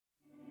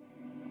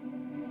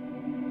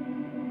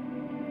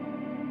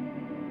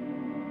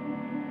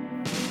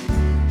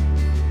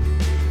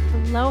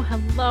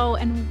Hello,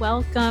 and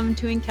welcome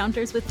to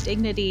Encounters with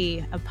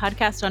Dignity, a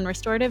podcast on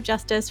restorative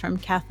justice from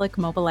Catholic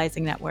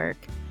Mobilizing Network.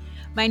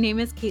 My name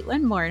is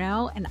Caitlin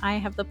Morneau, and I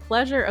have the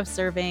pleasure of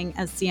serving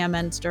as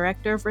CMN's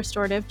Director of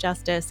Restorative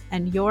Justice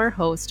and your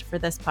host for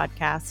this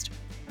podcast.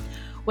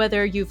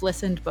 Whether you've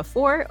listened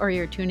before or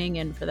you're tuning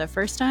in for the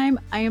first time,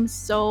 I am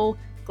so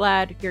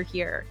glad you're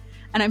here,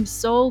 and I'm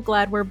so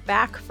glad we're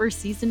back for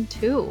Season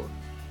 2.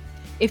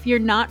 If you're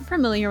not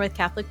familiar with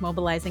Catholic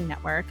Mobilizing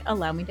Network,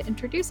 allow me to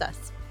introduce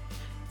us.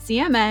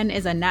 CMN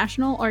is a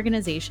national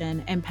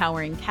organization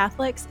empowering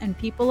Catholics and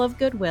people of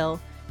goodwill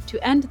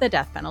to end the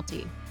death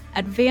penalty,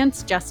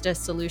 advance justice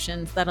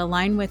solutions that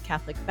align with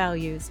Catholic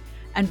values,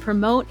 and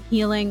promote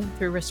healing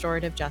through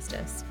restorative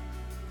justice.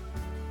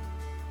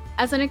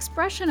 As an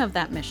expression of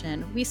that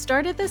mission, we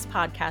started this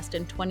podcast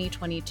in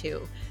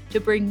 2022 to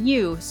bring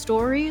you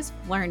stories,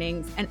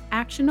 learnings, and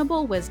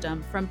actionable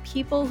wisdom from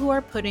people who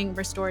are putting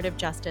restorative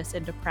justice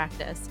into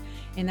practice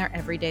in their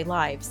everyday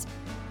lives.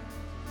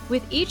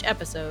 With each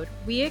episode,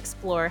 we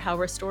explore how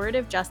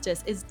restorative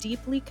justice is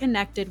deeply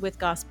connected with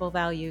gospel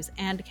values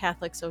and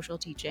Catholic social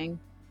teaching.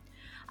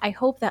 I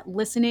hope that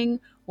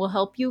listening will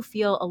help you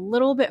feel a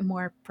little bit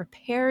more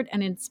prepared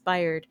and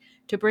inspired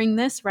to bring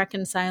this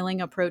reconciling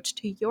approach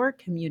to your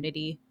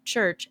community,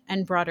 church,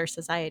 and broader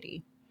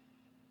society.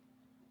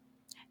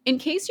 In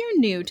case you're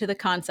new to the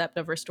concept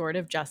of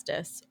restorative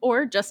justice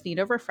or just need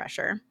a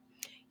refresher,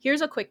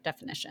 here's a quick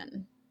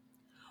definition.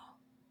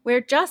 Where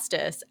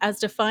justice, as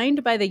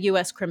defined by the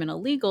U.S.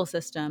 criminal legal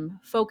system,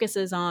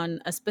 focuses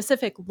on a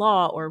specific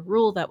law or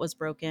rule that was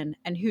broken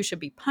and who should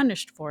be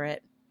punished for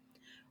it,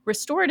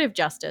 restorative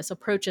justice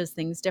approaches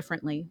things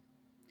differently.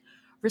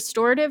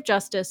 Restorative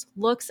justice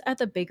looks at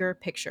the bigger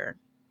picture,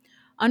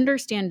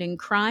 understanding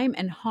crime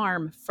and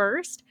harm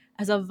first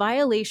as a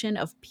violation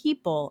of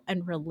people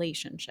and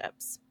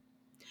relationships.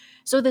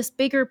 So this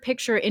bigger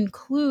picture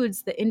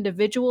includes the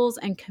individuals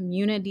and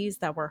communities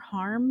that were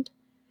harmed,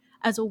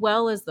 as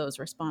well as those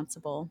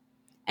responsible,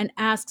 and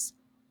asks,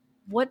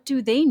 what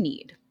do they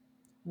need?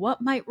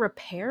 What might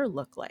repair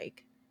look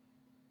like?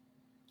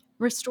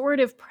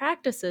 Restorative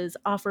practices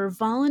offer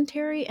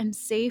voluntary and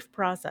safe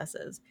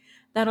processes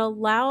that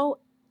allow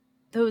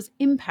those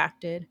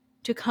impacted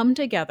to come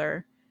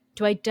together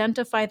to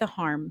identify the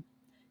harm,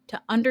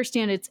 to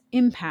understand its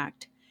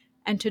impact,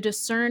 and to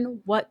discern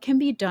what can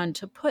be done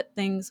to put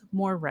things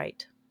more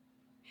right.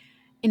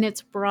 In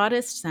its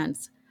broadest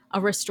sense, a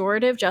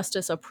restorative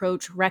justice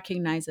approach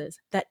recognizes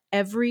that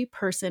every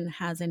person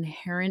has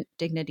inherent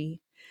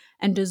dignity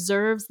and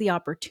deserves the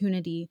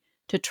opportunity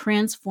to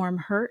transform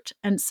hurt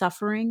and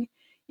suffering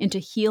into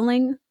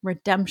healing,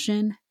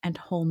 redemption, and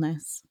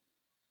wholeness.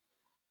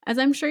 As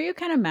I'm sure you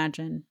can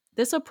imagine,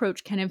 this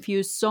approach can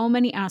infuse so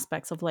many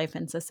aspects of life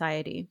and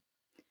society.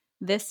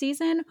 This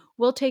season,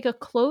 we'll take a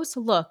close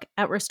look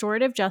at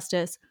restorative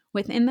justice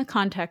within the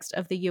context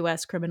of the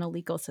U.S. criminal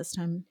legal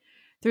system,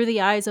 through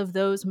the eyes of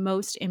those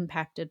most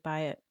impacted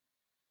by it.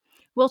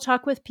 We'll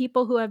talk with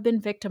people who have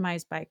been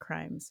victimized by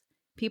crimes,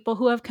 people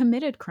who have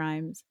committed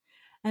crimes,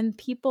 and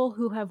people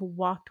who have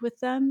walked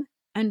with them,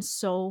 and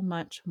so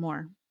much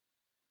more.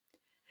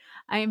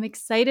 I am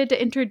excited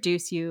to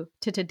introduce you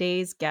to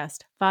today's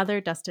guest, Father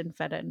Dustin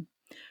Feddon,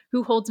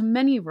 who holds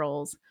many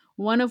roles,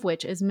 one of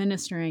which is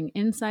ministering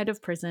inside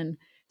of prison,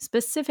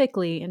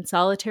 specifically in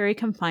solitary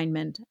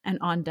confinement and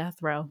on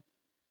death row.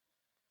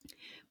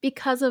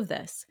 Because of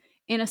this,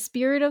 in a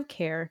spirit of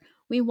care,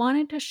 we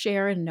wanted to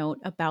share a note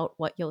about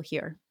what you'll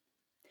hear.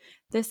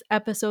 This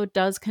episode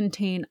does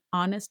contain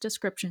honest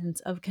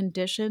descriptions of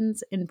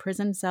conditions in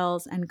prison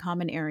cells and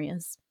common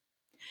areas.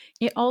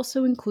 It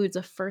also includes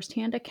a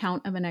firsthand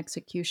account of an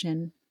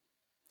execution.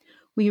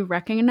 We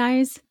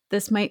recognize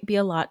this might be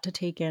a lot to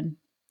take in,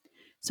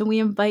 so we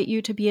invite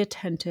you to be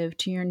attentive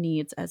to your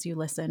needs as you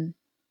listen.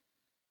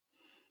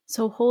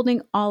 So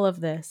holding all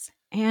of this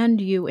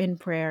and you in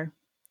prayer,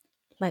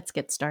 let's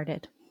get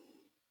started.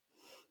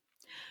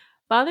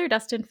 Father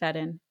Dustin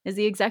Feddon is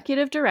the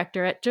executive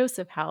director at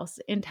Joseph House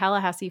in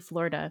Tallahassee,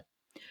 Florida,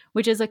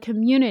 which is a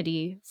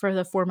community for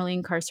the formerly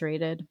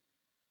incarcerated.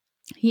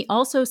 He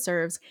also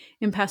serves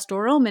in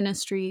pastoral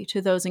ministry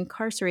to those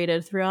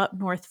incarcerated throughout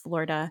North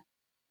Florida.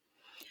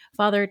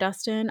 Father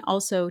Dustin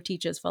also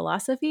teaches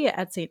philosophy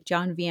at St.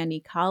 John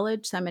Vianney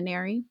College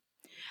Seminary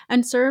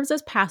and serves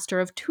as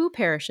pastor of 2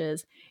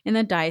 parishes in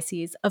the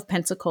Diocese of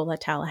Pensacola,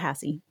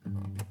 Tallahassee.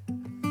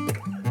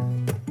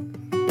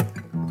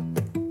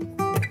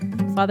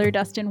 Father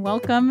Dustin,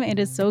 welcome. It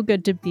is so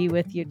good to be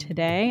with you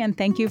today, and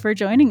thank you for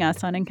joining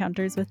us on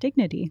Encounters with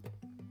Dignity.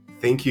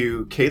 Thank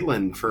you,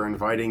 Caitlin, for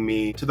inviting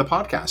me to the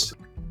podcast.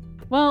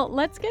 Well,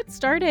 let's get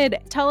started.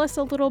 Tell us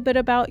a little bit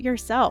about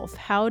yourself.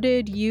 How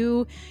did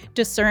you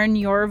discern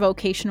your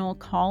vocational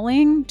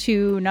calling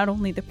to not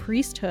only the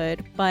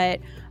priesthood, but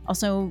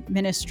also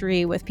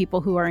ministry with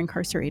people who are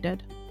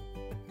incarcerated?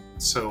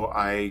 So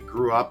I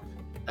grew up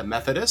a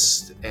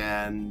Methodist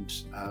and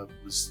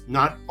was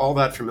not all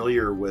that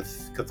familiar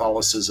with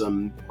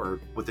Catholicism or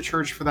with the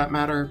church for that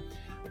matter.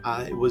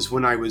 It was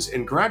when I was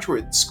in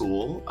graduate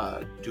school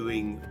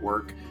doing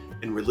work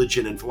in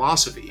religion and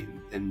philosophy.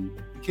 and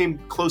became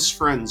close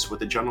friends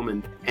with a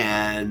gentleman.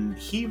 And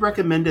he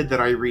recommended that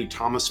I read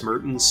Thomas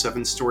Merton's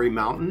Seven-Story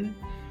Mountain.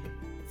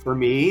 For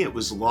me, it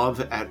was love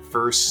at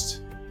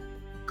first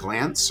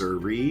glance or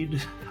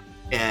read.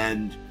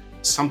 And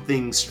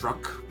something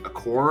struck a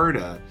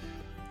chord,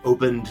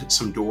 opened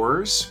some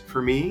doors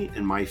for me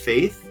in my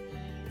faith.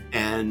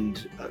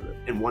 And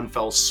in one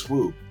fell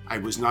swoop, I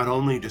was not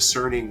only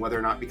discerning whether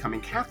or not becoming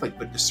Catholic,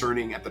 but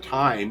discerning at the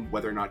time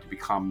whether or not to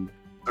become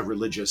a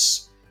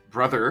religious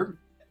brother,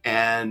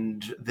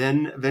 and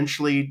then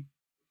eventually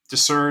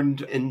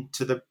discerned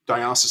into the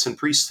diocesan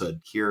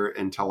priesthood here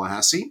in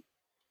Tallahassee.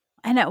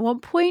 And at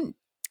what point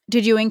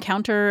did you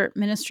encounter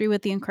ministry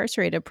with the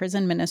incarcerated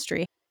prison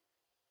ministry?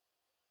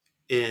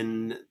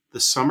 In the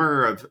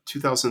summer of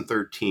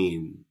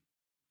 2013,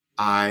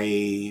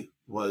 I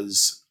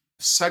was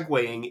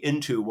segueing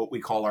into what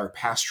we call our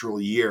pastoral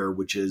year,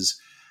 which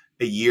is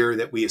a year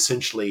that we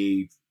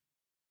essentially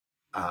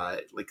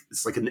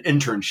it's like an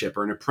internship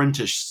or an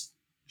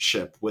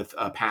apprenticeship with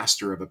a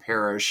pastor of a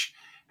parish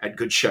at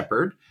Good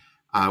Shepherd,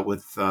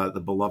 with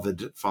the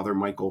beloved Father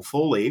Michael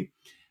Foley.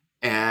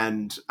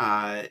 And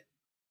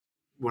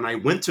when I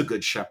went to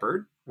Good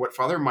Shepherd, what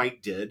Father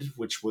Mike did,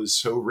 which was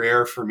so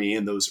rare for me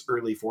in those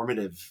early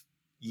formative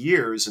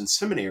years in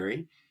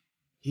seminary,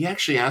 he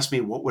actually asked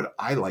me, what would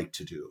I like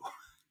to do?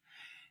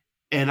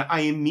 And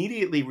I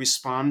immediately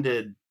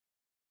responded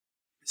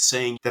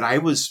saying that I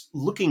was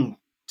looking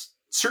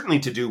certainly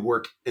to do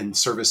work in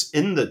service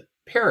in the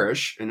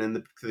parish and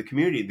in the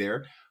community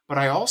there, but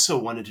I also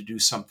wanted to do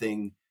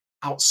something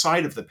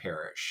outside of the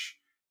parish.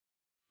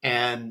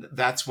 And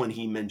that's when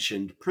he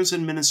mentioned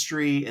prison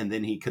ministry. And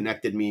then he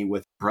connected me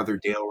with Brother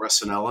Dale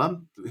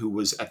Resinella, who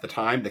was at the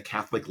time the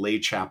Catholic lay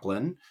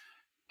chaplain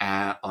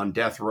on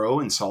death row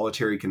in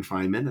solitary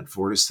confinement at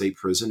Florida State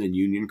Prison and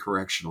Union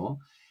Correctional.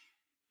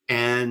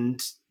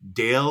 And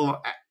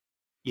Dale,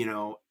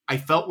 I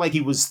felt like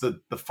he was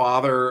the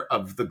father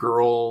of the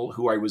girl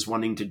who I was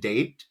wanting to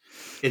date,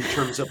 in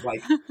terms of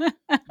like,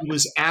 he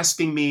was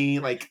asking me,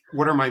 like,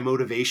 what are my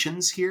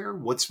motivations here?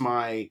 What's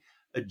my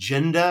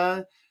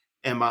agenda?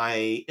 Am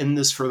I in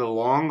this for the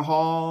long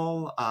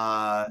haul?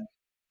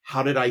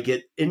 How did I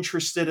get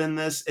interested in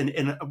this? And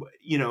in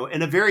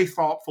a very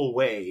thoughtful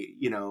way,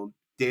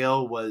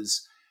 Dale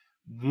was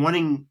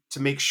wanting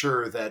to make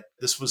sure that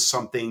this was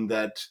something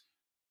that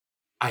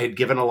I had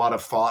given a lot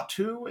of thought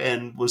to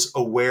and was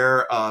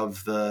aware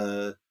of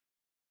the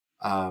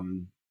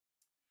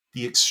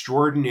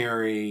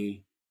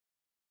extraordinary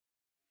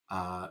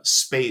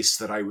space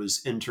that I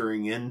was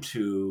entering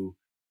into,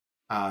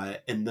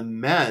 and the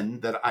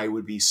men that I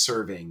would be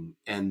serving,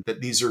 and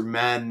that these are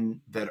men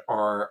that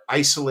are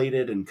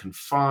isolated and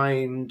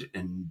confined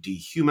and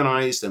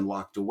dehumanized and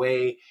locked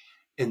away.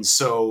 And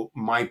so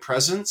my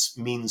presence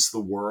means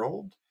the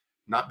world,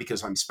 not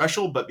because I'm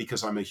special, but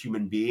because I'm a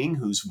human being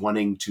who's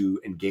wanting to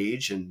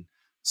engage in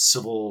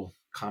civil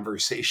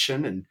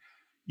conversation and,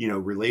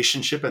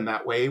 relationship in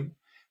that way.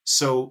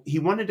 So he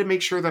wanted to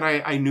make sure that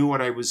I knew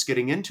what I was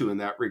getting into in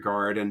that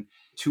regard. And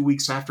 2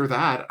 weeks after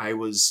that,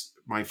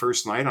 my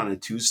first night on a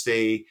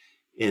Tuesday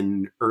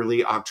in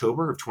early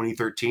October of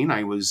 2013,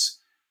 I was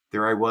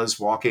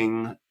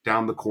walking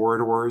down the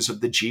corridors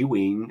of the G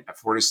Wing at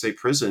Florida State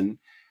Prison,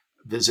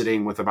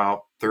 visiting with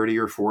about 30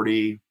 or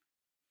 40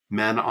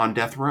 men on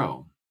death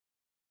row.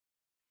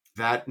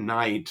 That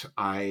night,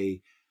 I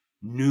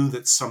knew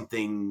that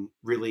something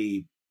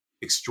really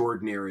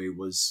extraordinary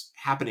was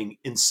happening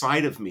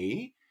inside of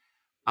me,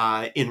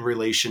 in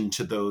relation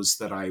to those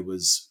that I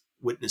was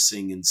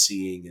witnessing and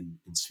seeing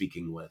and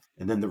speaking with.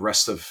 And then the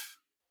rest of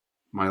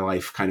my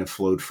life kind of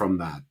flowed from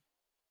that.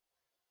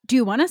 Do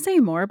you want to say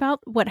more about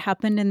what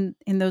happened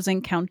in those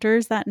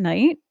encounters that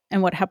night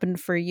and what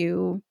happened for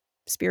you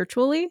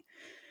spiritually?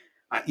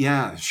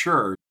 Yeah,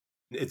 sure.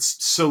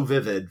 It's so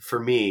vivid for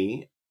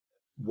me,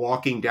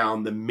 walking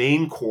down the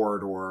main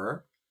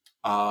corridor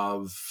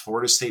of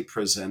Florida State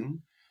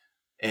Prison,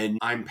 and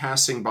I'm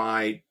passing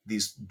by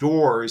these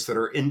doors that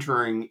are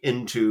entering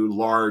into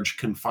large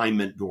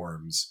confinement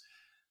dorms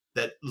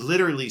that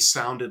literally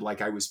sounded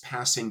like I was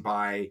passing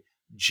by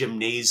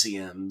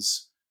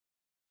gymnasiums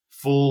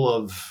full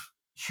of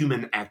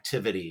human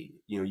activity.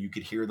 You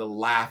could hear the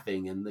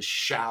laughing and the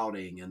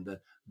shouting and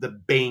the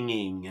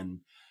banging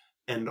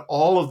and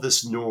all of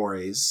this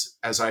noise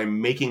as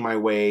I'm making my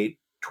way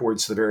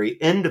towards the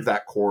very end of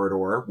that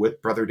corridor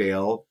with Brother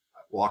Dale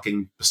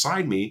walking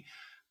beside me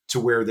to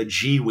where the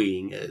G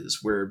Wing is,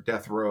 where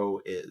death row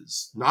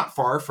is, not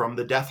far from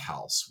the death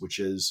house, which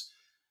is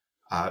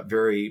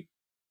very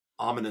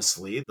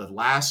ominously the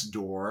last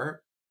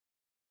door.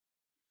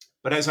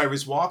 But as I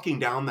was walking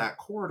down that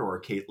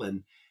corridor,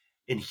 Caitlin,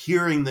 and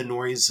hearing the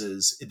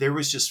noises, there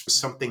was just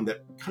something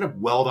that kind of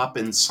welled up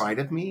inside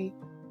of me.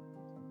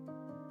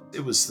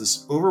 It was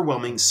this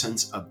overwhelming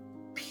sense of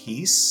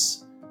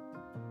peace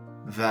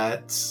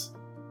that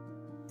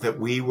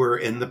we were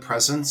in the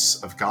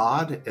presence of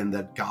God and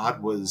that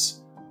God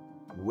was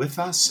with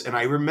us. And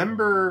I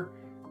remember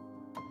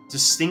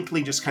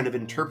distinctly just kind of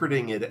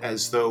interpreting it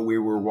as though we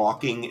were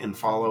walking and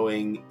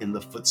following in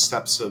the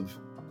footsteps of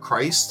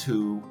Christ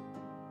who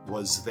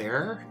was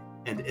there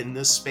and in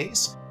this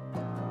space.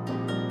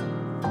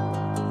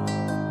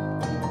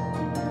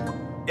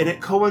 And it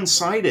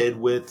coincided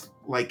with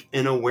like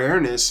an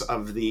awareness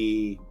of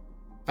the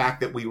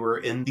fact that we were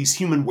in these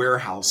human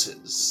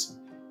warehouses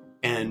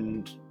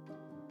and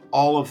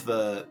all of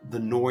the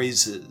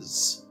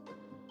noises,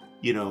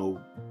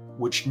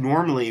 which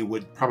normally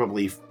would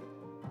probably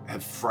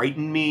have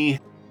frightened me.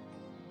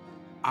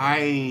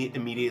 I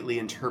immediately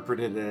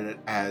interpreted it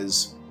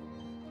as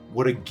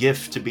what a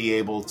gift to be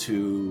able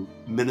to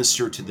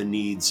minister to the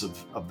needs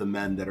of the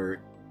men that are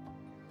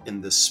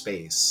in this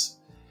space.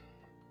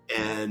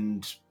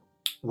 And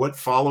what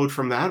followed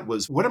from that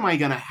was, how am I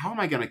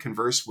going to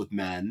converse with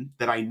men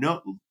that I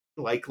know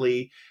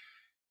likely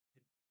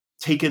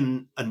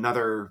taken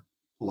another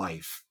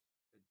life,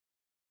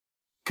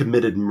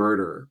 committed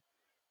murder?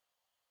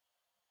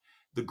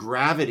 The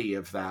gravity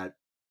of that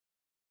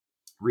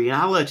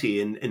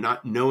reality and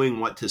not knowing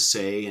what to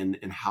say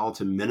and how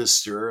to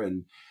minister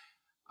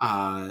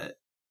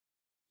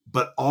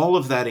but all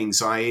of that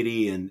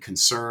anxiety and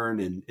concern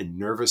and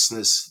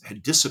nervousness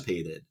had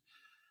dissipated,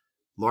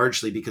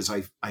 largely because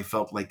I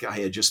felt like I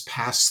had just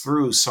passed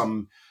through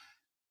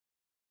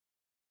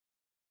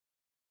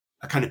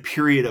a kind of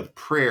period of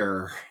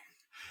prayer.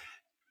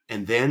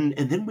 And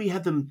then we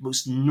had the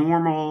most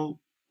normal,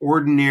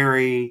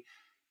 ordinary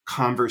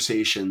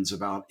conversations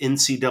about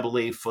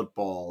NCAA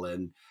football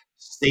and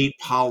state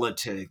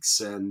politics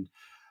and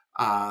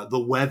the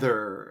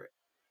weather.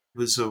 It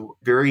was a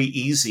very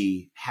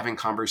easy having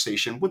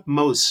conversation with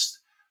most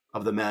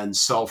of the men's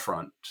cell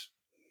front.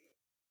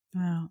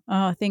 Wow.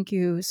 Oh, thank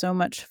you so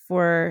much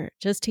for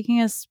just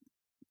taking us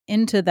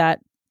into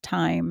that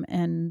time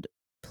and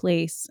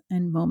place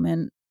and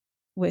moment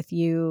with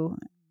you.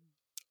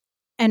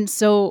 And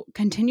so,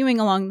 continuing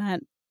along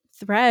that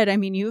thread, I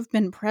mean, you've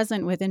been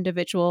present with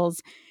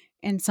individuals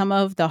in some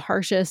of the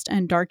harshest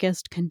and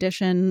darkest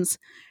conditions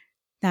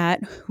that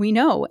we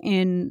know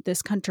in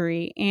this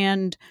country.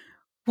 And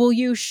will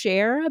you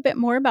share a bit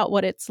more about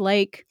what it's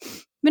like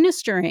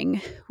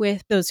ministering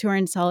with those who are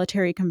in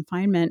solitary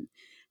confinement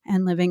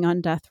and living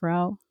on death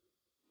row?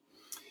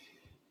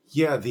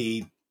 Yeah,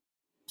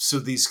 so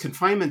these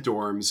confinement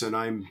dorms, and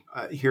I'm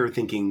here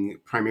thinking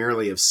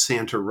primarily of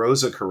Santa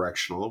Rosa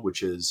Correctional,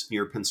 which is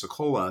near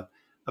Pensacola.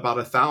 About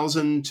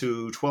 1,000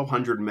 to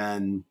 1,200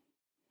 men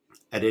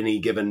at any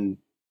given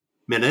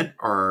minute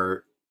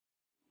are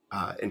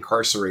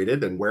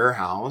incarcerated and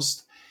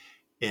warehoused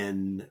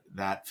in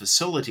that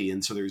facility.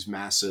 And so there's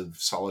massive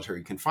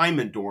solitary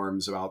confinement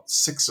dorms, about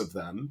 6 of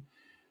them.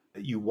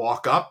 You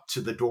walk up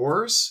to the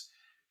doors,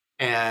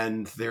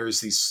 and there's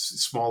these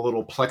small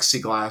little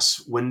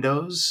plexiglass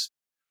windows,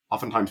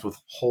 oftentimes with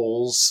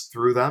holes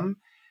through them.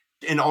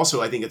 And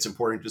also, I think it's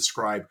important to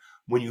describe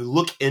when you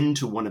look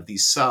into one of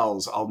these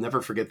cells. I'll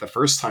never forget the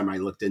first time I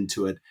looked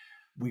into it.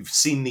 We've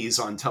seen these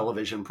on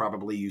television,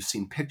 probably you've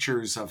seen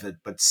pictures of it,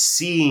 but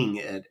seeing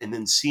it and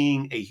then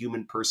seeing a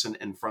human person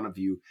in front of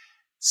you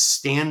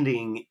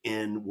standing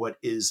in what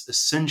is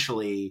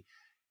essentially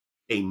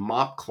a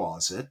mop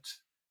closet,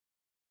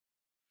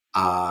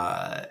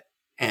 uh,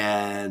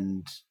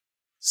 and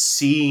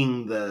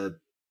seeing the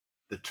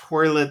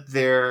toilet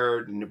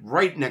there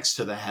right next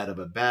to the head of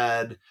a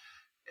bed,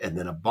 and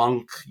then a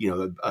bunk,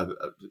 a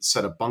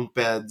set of bunk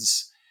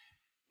beds,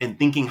 and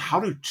thinking,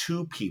 how do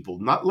two people,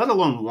 not let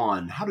alone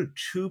one, how do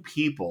two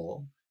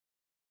people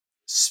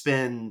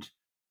spend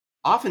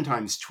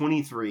oftentimes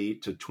 23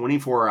 to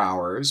 24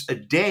 hours a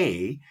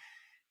day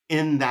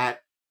in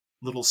that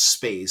little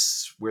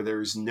space where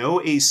there's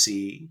no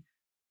AC,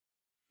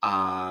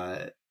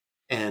 and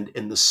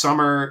in the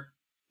summer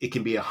it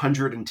can be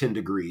 110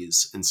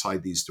 degrees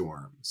inside these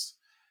dorms.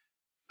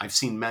 I've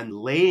seen men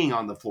laying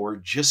on the floor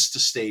just to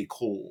stay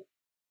cool.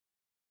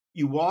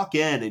 You walk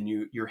in and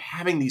you're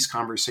having these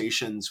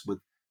conversations with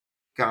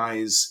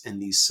guys in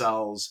these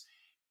cells,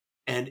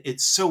 and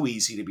it's so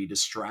easy to be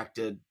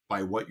distracted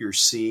by what you're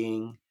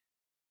seeing.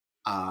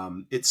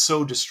 It's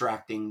so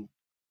distracting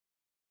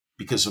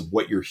because of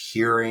what you're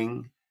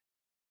hearing,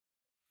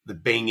 the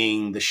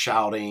banging, the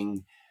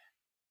shouting,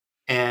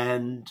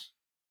 and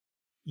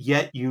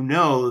yet you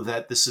know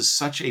that this is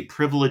such a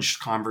privileged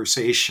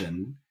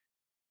conversation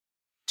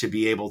to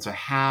be able to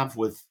have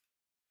with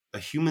a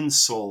human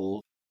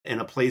soul in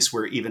a place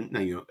where even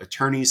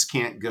attorneys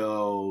can't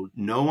go,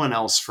 no one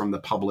else from the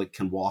public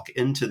can walk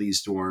into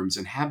these dorms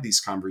and have these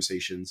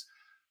conversations,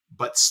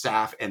 but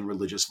staff and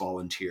religious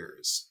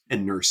volunteers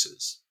and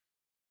nurses.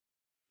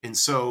 And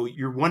so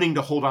you're wanting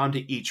to hold on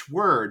to each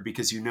word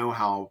because you know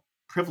how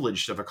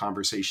privileged of a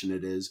conversation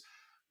it is,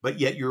 but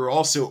yet you're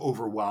also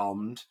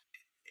overwhelmed.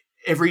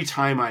 Every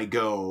time I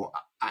go,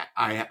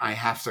 I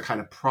have to kind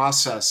of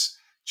process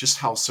just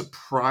how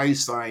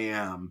surprised I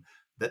am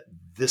that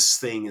this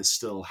thing is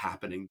still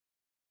happening.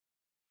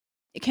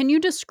 Can you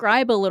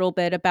describe a little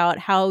bit about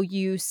how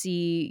you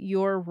see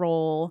your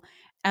role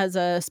as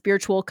a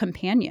spiritual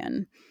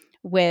companion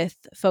with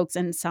folks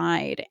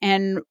inside?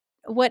 And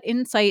what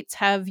insights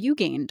have you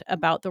gained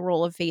about the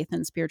role of faith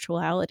and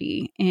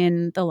spirituality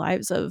in the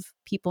lives of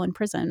people in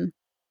prison?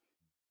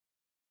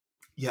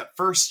 Yeah,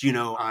 first,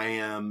 I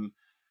am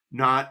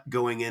not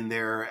going in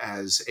there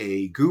as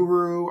a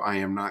guru. I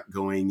am not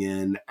going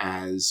in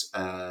as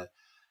a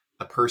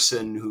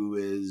person who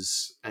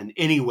is in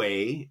any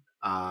way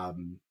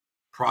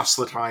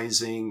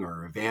proselytizing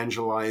or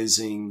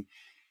evangelizing.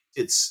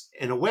 It's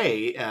in a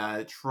way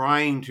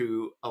trying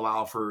to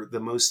allow for the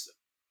most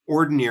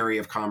ordinary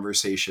of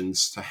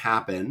conversations to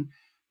happen,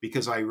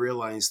 because I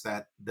realize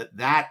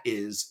that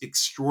is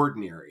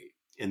extraordinary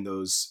in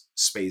those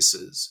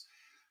spaces,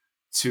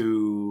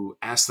 to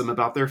ask them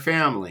about their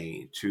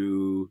family,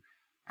 to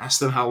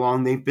ask them how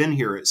long they've been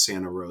here at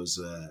Santa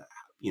Rosa,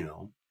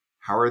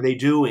 how are they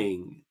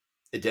doing,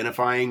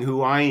 identifying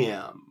who I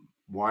am,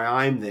 why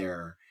I'm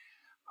there,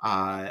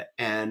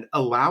 and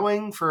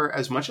allowing for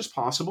as much as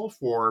possible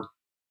for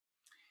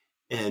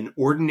an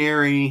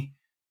ordinary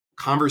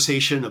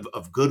conversation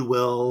of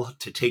goodwill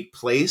to take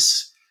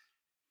place.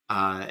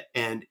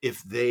 And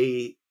if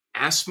they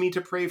ask me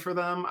to pray for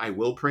them, I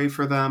will pray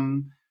for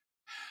them.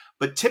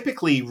 But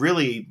typically,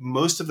 really,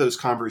 most of those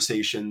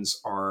conversations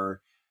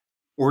are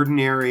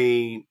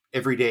ordinary,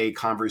 everyday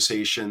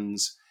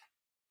conversations.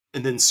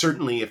 And then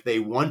certainly if they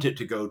wanted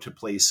to go to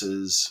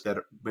places that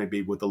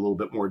maybe with a little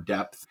bit more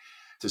depth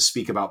to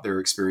speak about their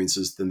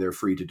experiences, then they're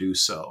free to do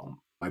so.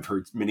 I've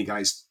heard many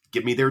guys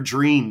give me their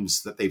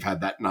dreams that they've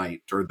had that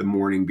night or the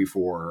morning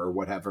before or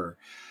whatever.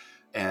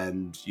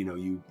 And,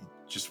 you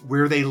just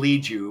where they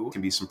lead you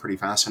can be some pretty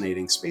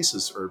fascinating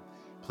spaces or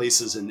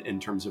places in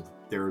terms of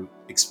their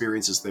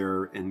experiences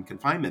there in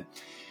confinement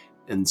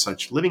and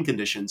such living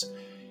conditions.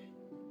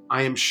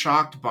 I am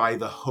shocked by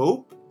the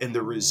hope and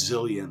the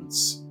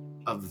resilience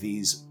of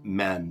these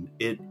men.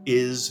 It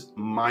is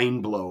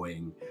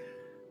mind-blowing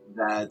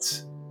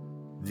that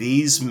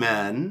these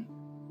men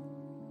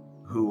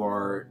who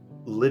are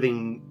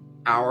living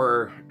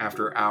hour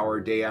after hour,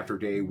 day after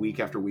day, week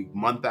after week,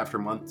 month after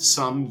month,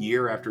 some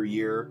year after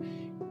year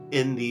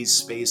in these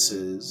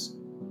spaces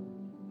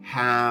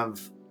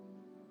have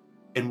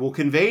and will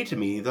convey to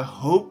me the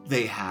hope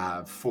they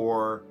have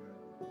for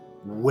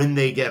when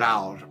they get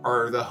out,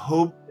 or the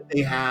hope that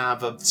they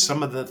have of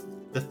some of the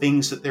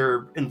things that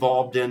they're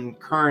involved in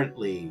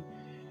currently.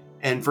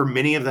 And for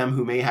many of them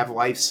who may have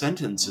life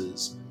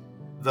sentences,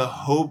 the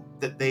hope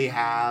that they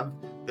have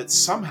that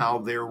somehow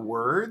their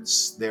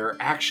words, their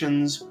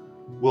actions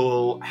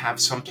will have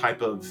some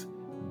type of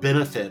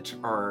benefit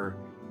or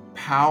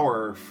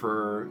power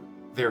for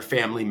their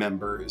family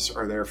members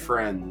or their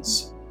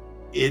friends.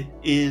 It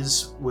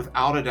is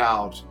without a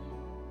doubt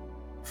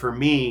for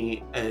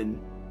me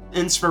an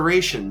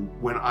inspiration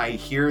when I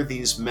hear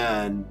these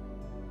men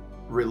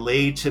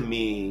relay to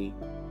me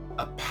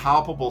a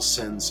palpable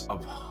sense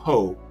of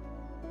hope.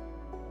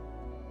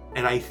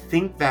 And I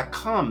think that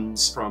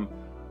comes from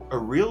a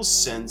real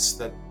sense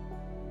that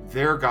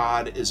their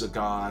God is a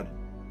God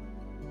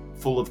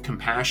full of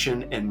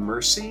compassion and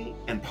mercy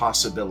and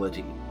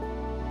possibility.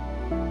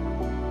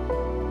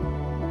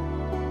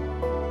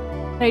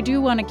 I do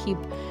want to keep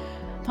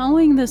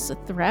following this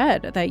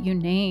thread that you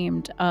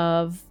named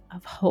of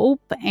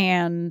hope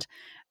and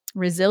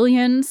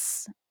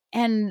resilience.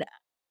 And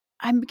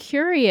I'm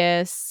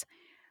curious,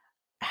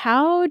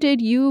 how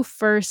did you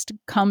first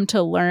come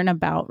to learn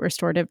about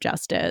restorative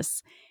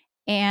justice?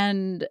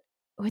 And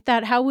with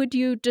that, how would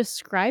you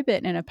describe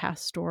it in a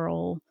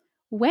pastoral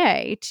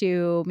way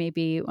to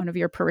maybe one of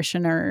your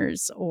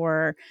parishioners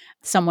or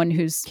someone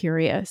who's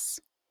curious?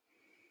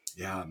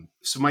 Yeah.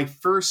 So my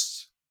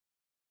first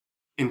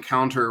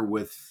encounter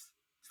with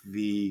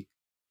the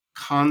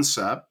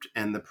concept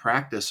and the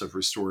practice of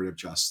restorative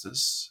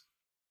justice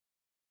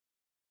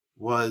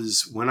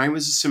was when I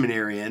was a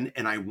seminarian,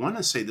 and I want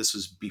to say this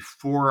was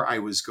before I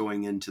was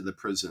going into the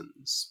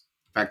prisons.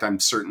 In fact,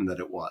 I'm certain that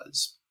it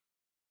was.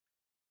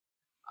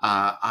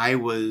 I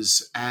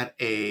was at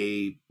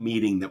a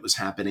meeting that was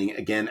happening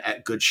again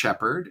at Good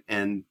Shepherd,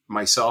 and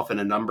myself and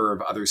a number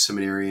of other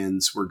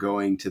seminarians were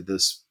going to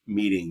this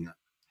meeting.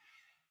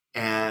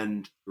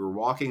 And we were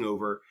walking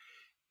over,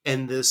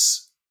 and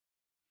this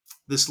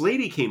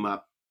lady came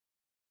up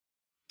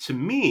to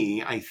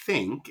me, I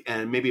think,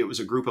 and maybe it was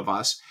a group of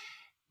us,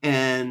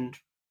 and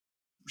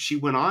she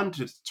went on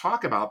to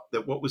talk about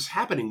that what was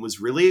happening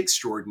was really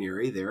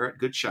extraordinary there at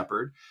Good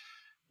Shepherd,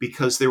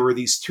 because there were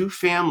these two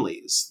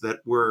families that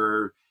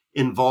were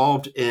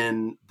involved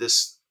in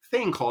this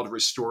thing called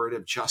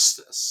restorative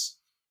justice.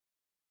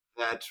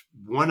 That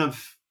one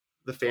of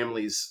the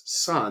family's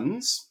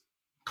sons,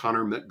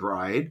 Connor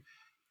McBride,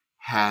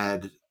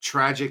 had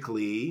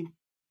tragically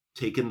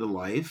taken the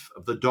life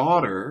of the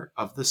daughter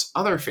of this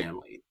other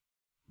family,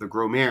 the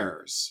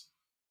Gromers.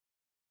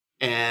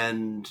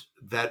 And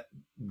that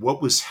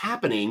what was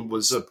happening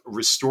was a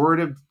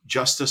restorative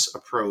justice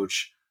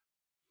approach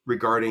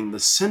regarding the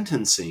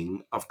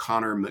sentencing of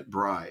Connor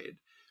McBride.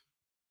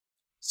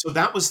 So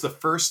that was the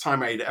first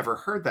time I'd ever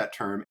heard that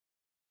term.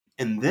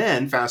 And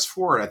then fast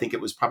forward, I think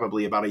it was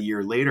probably about a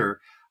year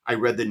later, I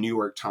read the New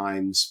York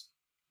Times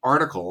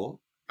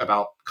article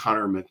about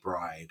Connor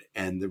McBride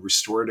and the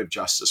restorative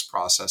justice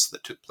process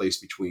that took place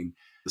between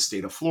the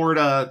state of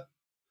Florida,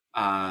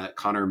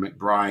 Connor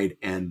McBride,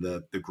 and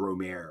the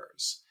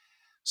Gromares.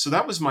 So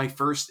that was my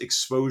first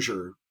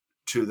exposure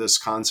to this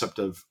concept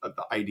of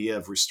the idea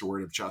of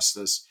restorative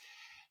justice.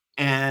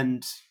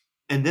 And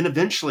then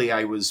eventually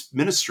I was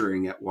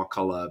ministering at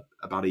Wakulla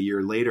about a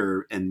year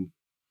later and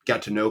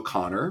got to know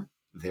Connor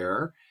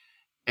there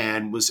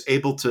and was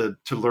able to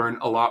learn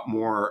a lot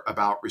more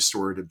about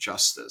restorative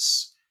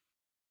justice.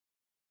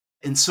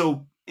 And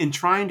so in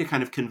trying to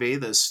kind of convey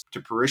this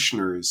to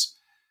parishioners,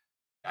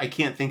 I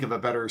can't think of a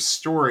better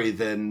story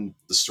than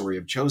the story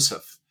of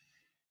Joseph.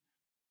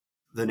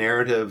 The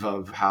narrative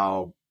of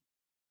how,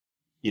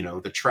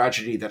 the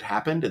tragedy that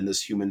happened in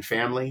this human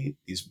family,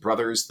 these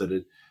brothers that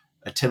had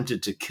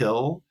attempted to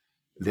kill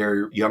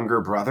their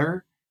younger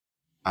brother,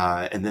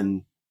 and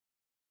then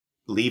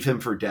leave him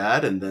for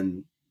dead, and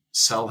then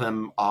sell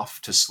him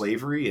off to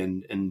slavery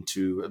and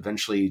to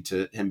eventually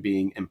to him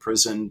being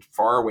imprisoned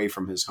far away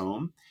from his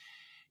home.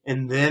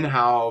 And then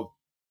how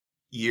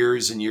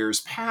years and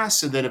years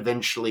pass, and then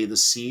eventually the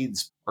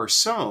seeds are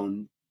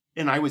sown.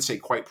 And I would say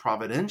quite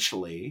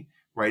providentially,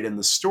 right in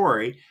the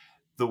story,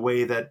 the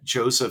way that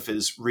Joseph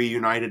is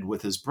reunited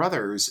with his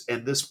brothers,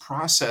 and this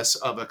process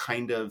of a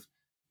kind of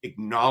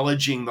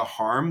acknowledging the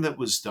harm that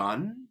was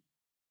done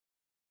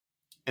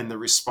and the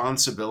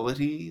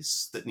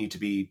responsibilities that need to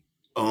be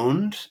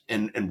owned,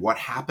 and what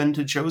happened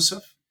to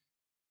Joseph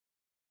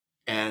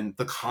and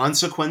the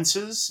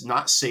consequences,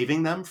 not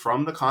saving them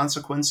from the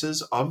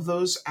consequences of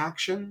those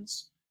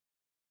actions,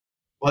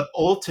 but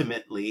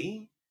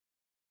ultimately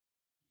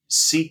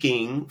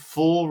seeking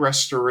full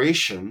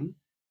restoration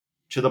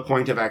to the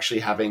point of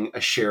actually having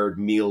a shared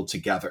meal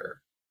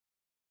together,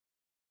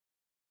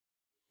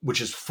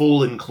 which is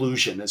full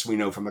inclusion, as we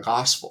know from the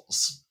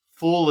Gospels.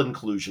 Full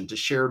inclusion, to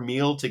share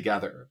meal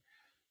together,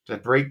 to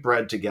break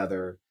bread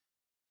together,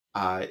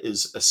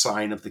 is a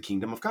sign of the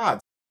kingdom of God.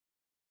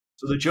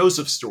 So the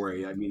Joseph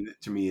story, I mean,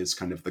 to me is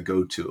kind of the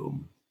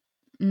go-to.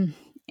 Mm,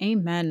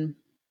 amen.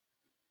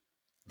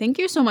 Thank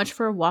you so much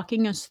for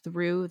walking us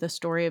through the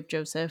story of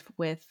Joseph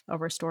with a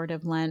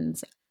restorative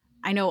lens.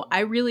 I know I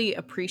really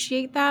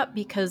appreciate that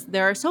because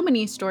there are so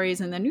many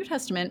stories in the New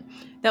Testament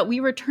that we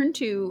return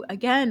to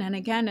again and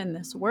again in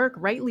this work,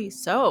 rightly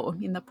so. I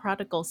mean, the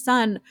prodigal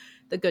son,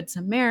 the Good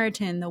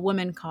Samaritan, the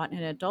woman caught in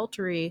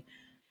adultery.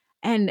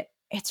 And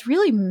it's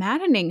really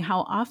maddening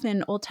how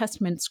often Old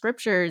Testament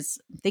scriptures,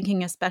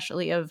 thinking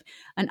especially of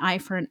an eye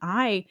for an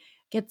eye,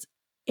 gets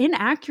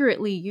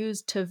inaccurately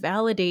used to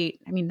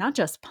validate, I mean, not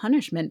just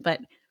punishment, but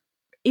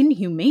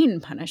inhumane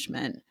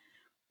punishment.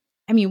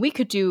 I mean, we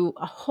could do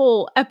a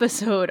whole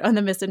episode on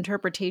the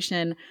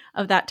misinterpretation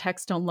of that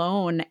text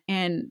alone.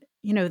 And,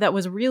 that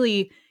was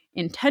really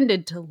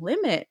intended to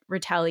limit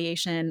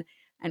retaliation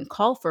and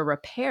call for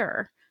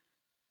repair.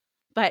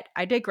 But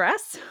I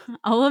digress.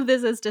 All of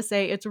this is to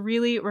say it's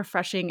really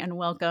refreshing and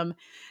welcome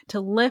to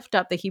lift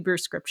up the Hebrew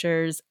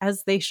scriptures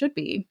as they should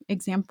be,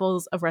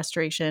 examples of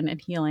restoration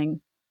and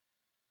healing.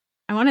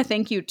 I want to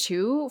thank you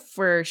too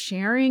for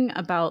sharing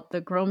about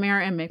the Gromer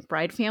and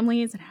McBride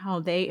families and how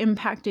they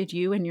impacted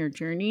you in your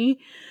journey.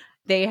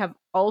 They have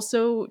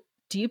also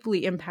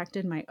deeply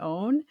impacted my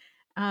own.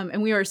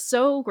 And we are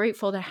so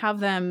grateful to have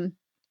them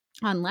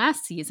on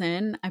last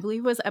season, I believe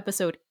it was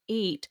episode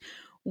 8,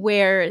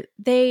 where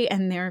they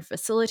and their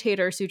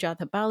facilitator,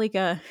 Sujatha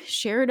Baliga,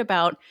 shared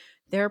about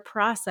their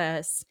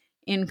process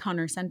in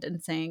Connor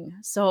sentencing.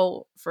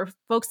 So, for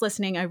folks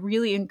listening, I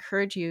really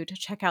encourage you to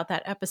check out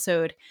that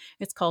episode.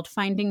 It's called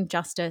Finding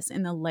Justice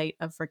in the Light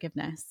of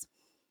Forgiveness.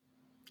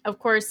 Of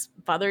course,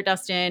 Father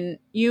Dustin,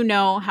 you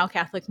know how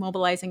Catholic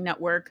Mobilizing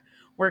Network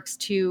works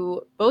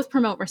to both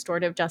promote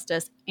restorative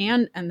justice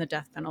and end the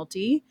death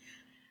penalty.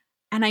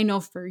 And I know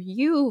for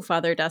you,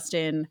 Father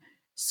Dustin,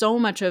 so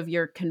much of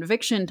your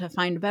conviction to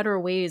find better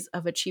ways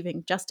of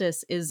achieving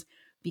justice is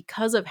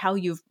because of how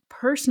you've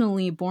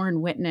personally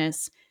borne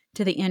witness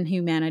to the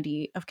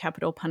inhumanity of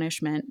capital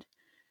punishment.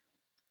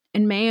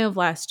 In May of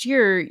last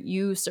year,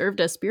 you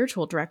served as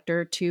spiritual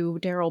director to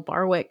Daryl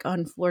Barwick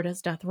on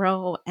Florida's death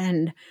row.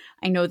 And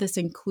I know this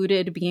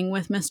included being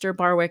with Mr.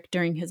 Barwick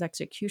during his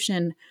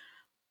execution.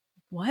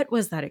 What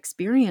was that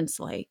experience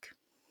like?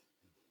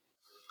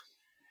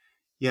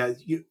 Yeah,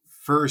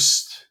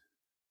 first,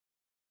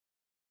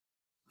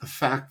 the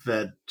fact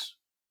that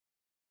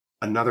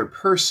another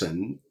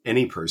person,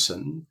 any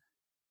person,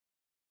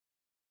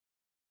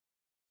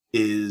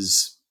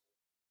 is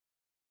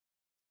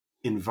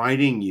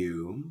inviting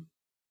you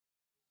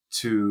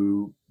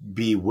to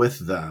be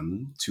with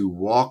them, to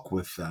walk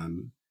with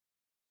them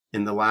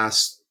in the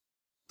last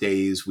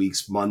days,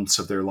 weeks, months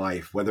of their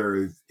life,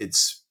 whether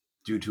it's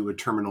due to a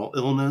terminal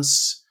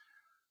illness,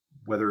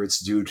 whether it's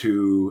due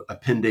to a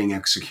pending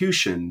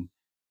execution,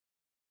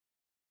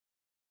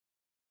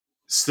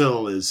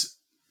 still is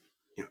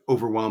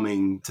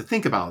overwhelming to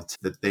think about,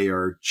 that they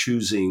are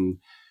choosing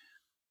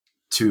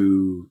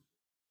to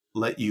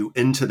let you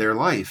into their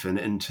life and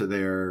into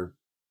their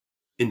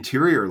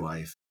interior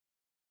life.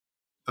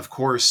 Of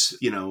course,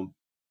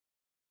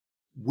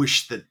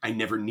 wish that I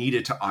never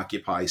needed to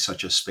occupy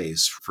such a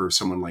space for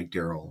someone like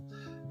Daryl.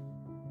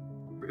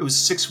 It was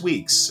 6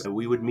 weeks.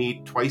 We would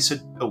meet twice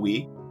a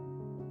week,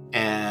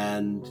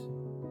 and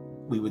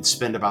we would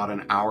spend about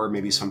an hour,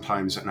 maybe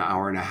sometimes an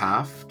hour and a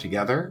half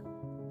together.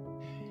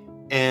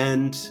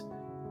 And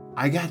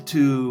I got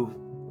to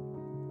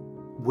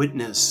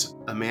witness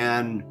a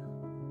man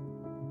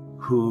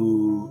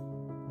who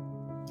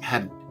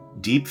had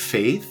deep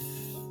faith,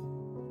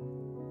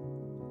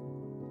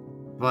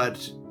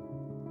 but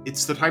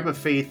it's the type of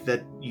faith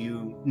that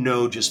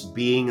just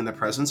being in the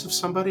presence of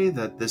somebody,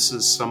 that this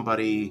is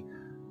somebody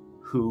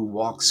who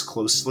walks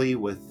closely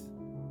with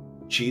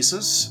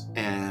Jesus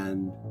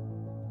and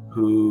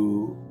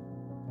who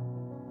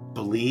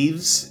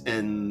believes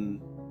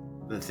in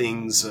the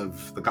things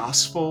of the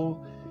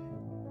gospel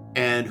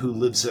and who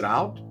lives it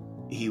out.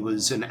 He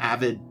was an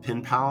avid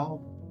pen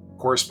pal,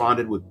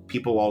 corresponded with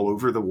people all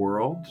over the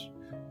world,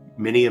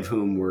 many of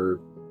whom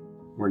were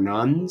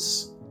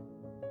nuns.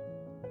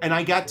 And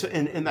I got to,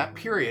 in that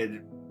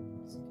period,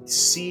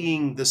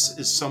 seeing this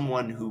as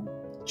someone who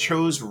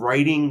chose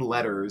writing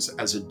letters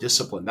as a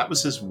discipline. That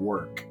was his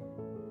work.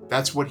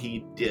 That's what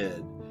he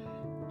did.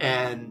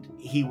 And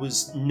he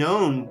was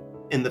known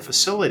in the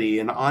facility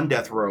and on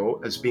death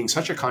row as being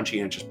such a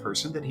conscientious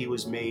person that he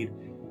was made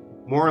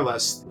more or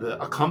less the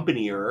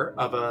accompanier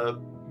of a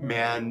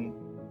man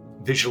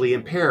visually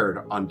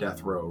impaired on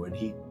death row, and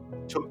he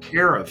took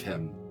care of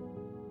him.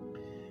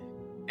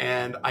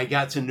 And I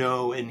got to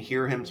know and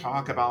hear him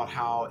talk about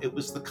how it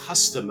was the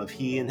custom of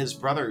he and his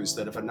brothers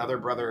that if another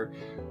brother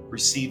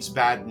receives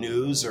bad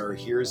news or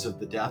hears of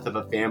the death of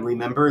a family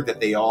member, that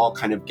they all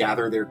kind of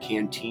gather their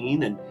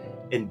canteen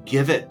and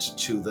give it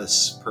to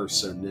this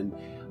person. And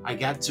I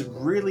got to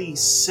really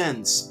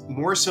sense,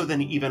 more so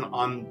than even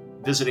on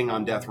visiting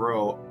on death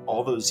row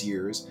all those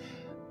years,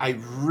 I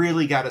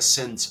really got a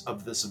sense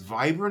of this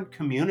vibrant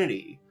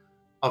community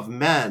of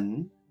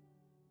men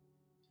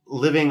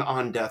living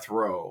on death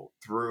row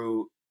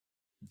through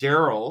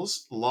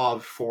Daryl's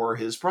love for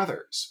his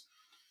brothers.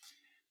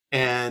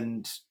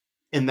 And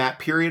in that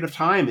period of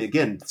time,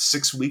 again,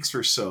 6 weeks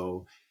or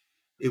so,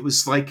 it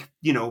was like,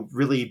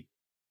 really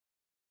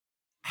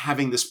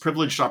having this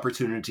privileged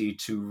opportunity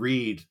to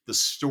read the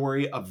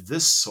story of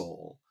this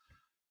soul,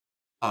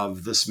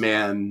 of this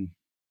man,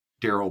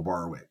 Daryl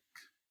Barwick.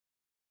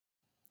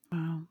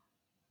 Wow.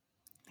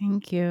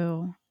 Thank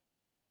you.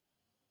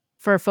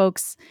 For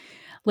folks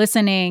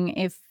listening,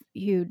 if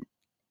you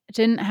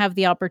didn't have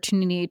the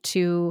opportunity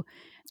to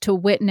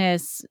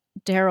witness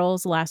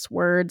Daryl's last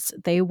words,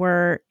 they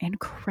were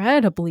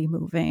incredibly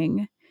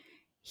moving.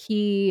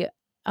 He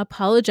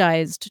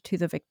apologized to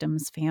the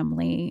victim's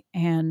family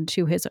and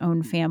to his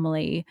own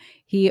family.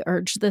 He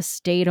urged the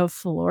state of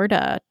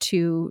Florida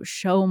to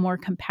show more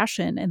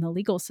compassion in the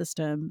legal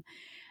system.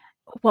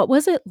 What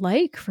was it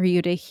like for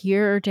you to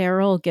hear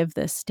Daryl give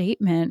this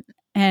statement?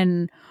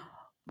 And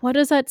what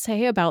does that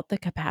say about the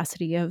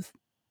capacity of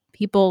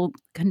people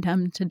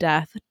condemned to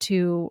death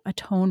to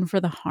atone for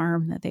the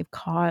harm that they've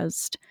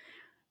caused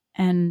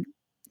and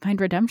find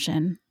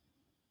redemption?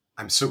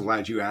 I'm so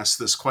glad you asked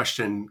this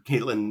question,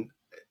 Caitlin.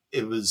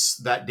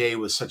 That day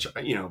was such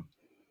an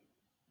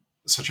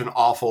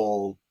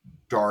awful,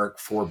 dark,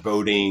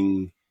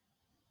 foreboding,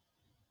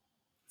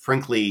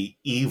 frankly,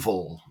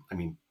 evil. I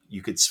mean,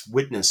 you could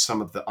witness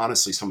some of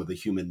the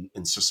human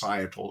and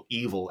societal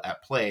evil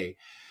at play.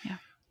 Yeah.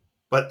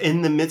 But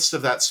in the midst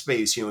of that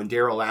space, and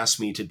Daryl asked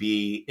me to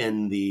be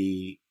in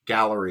the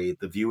gallery,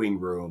 the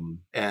viewing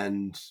room,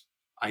 and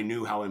I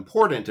knew how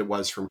important it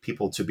was for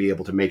people to be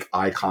able to make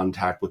eye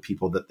contact with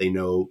people that they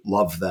know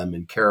love them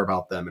and care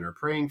about them and are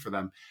praying for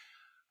them.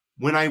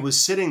 When I was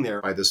sitting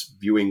there by this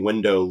viewing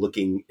window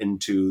looking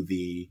into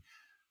the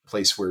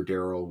place where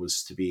Daryl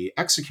was to be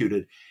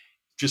executed,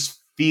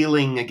 just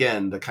feeling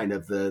again the kind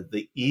of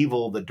the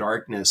evil, the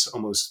darkness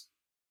almost,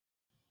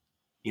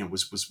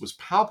 was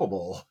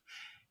palpable,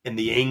 and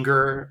the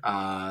anger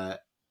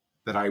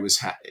that I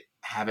was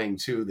having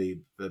too,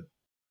 the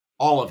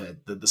all of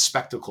it, the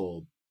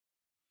spectacle,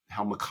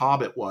 how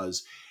macabre it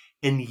was.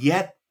 And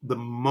yet the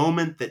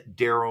moment that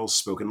Daryl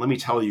spoke, and let me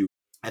tell you,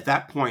 at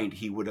that point,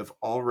 he would have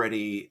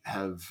already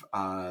have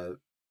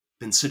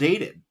been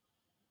sedated.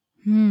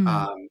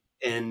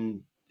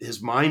 And his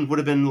mind would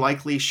have been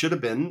should have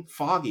been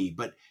foggy.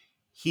 But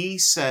he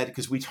said,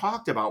 because we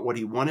talked about what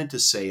he wanted to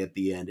say at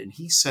the end, and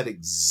he said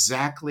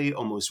exactly,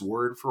 almost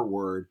word for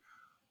word,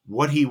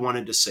 what he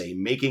wanted to say,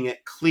 making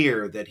it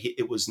clear that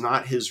it was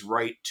not his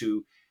right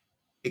to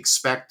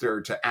expect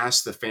or to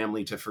ask the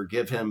family to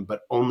forgive him,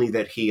 but only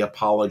that he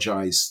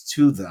apologized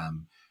to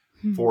them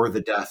for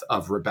the death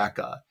of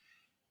Rebecca,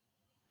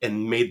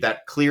 and made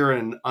that clear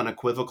and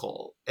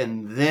unequivocal.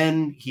 And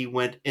then he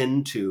went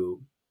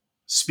into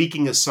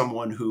speaking as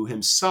someone who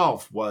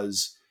himself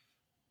was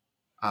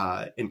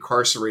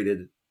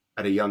incarcerated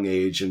at a young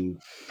age,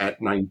 and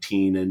at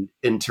 19, and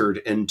entered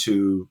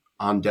into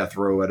on death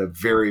row at a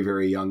very,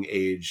 very young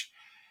age,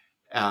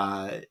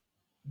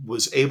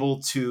 was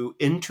able to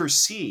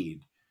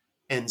intercede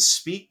and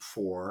speak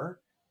for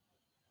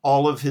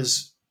all of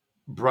his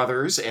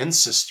brothers and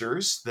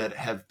sisters that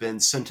have been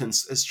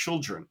sentenced as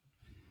children.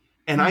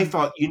 And I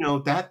thought,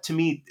 that to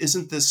me,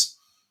 isn't this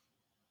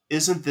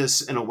isn't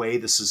this, in a way,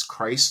 this is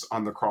Christ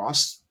on the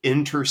cross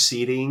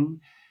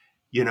interceding,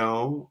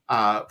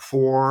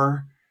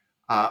 for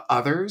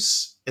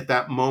others at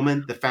that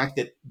moment? The fact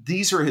that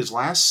these are his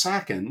last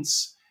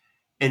seconds,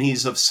 and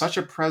he's of such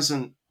a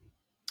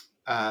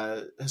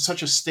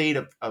such a state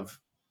of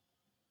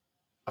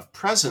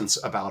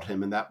presence about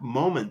him in that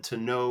moment, to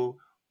know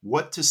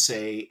what to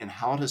say and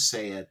how to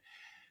say it,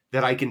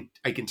 that I can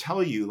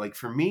tell you, like,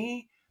 for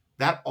me,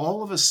 that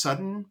all of a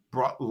sudden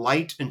brought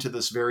light into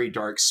this very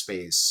dark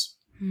space,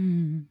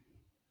 Hmm.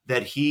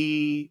 that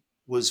he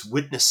was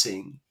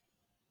witnessing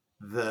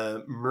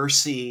the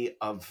mercy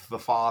of the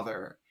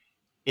Father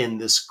in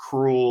this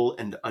cruel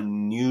and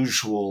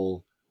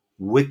unusual,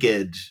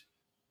 wicked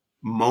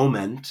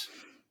moment.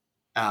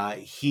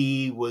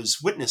 He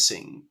was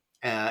witnessing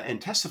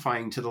and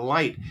testifying to the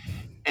light.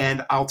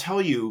 And I'll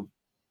tell you,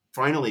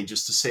 finally,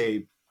 just to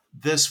say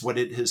this, what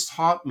it has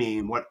taught me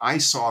and what I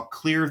saw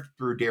clear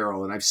through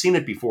Daryl, and I've seen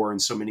it before in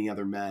so many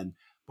other men,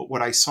 but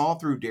what I saw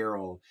through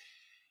Daryl,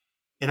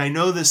 and I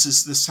know this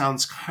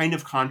sounds kind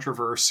of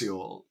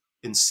controversial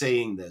in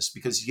saying this,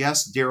 because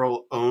yes,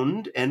 Daryl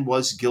owned and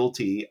was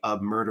guilty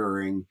of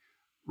murdering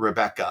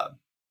Rebecca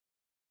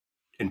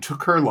and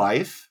took her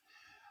life,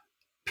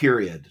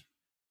 period.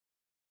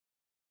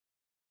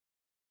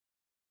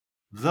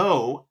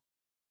 Though,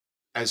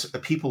 as a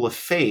people of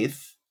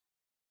faith,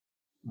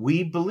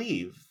 we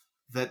believe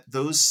that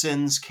those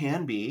sins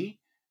can be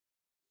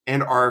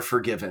and are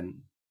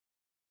forgiven.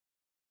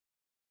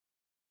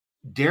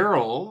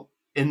 Daryl,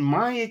 in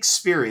my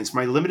experience,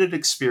 my limited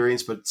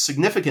experience, but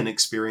significant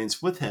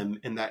experience with him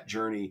in that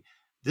journey,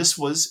 this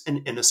was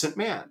an innocent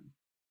man.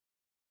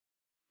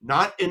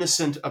 Not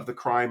innocent of the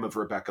crime of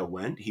Rebecca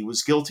Went. He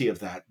was guilty of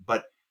that.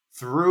 But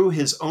through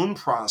his own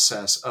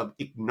process of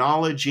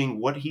acknowledging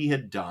what he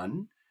had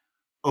done,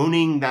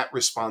 owning that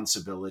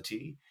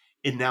responsibility,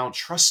 and now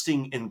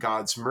trusting in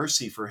God's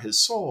mercy for his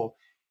soul,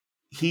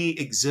 he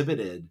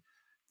exhibited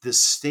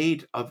this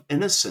state of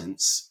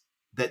innocence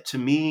that, to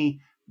me,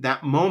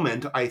 that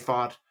moment, I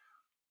thought,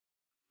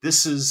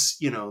 this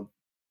is,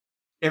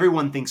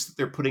 everyone thinks that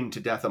they're putting to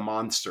death a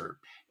monster.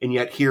 And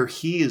yet here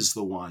he is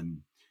the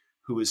one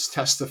who is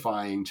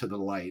testifying to the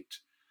light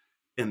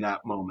in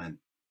that moment.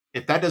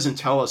 If that doesn't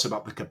tell us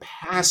about the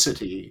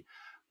capacity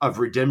of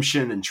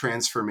redemption and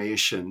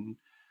transformation,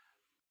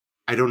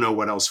 I don't know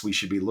what else we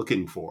should be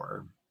looking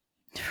for.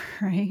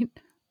 Right.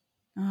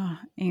 Oh,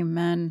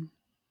 amen.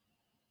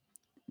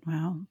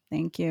 Wow.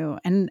 Thank you.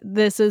 And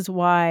this is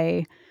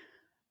why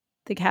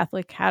the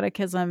Catholic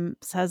Catechism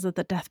says that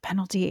the death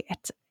penalty,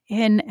 it's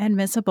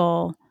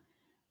inadmissible.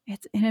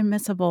 It's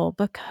inadmissible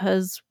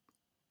because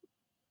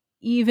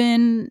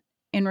even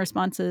in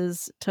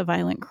responses to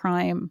violent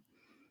crime,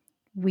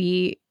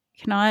 we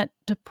cannot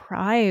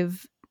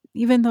deprive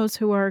even those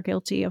who are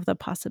guilty of the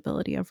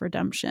possibility of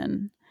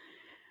redemption.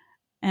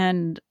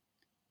 And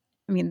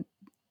I mean,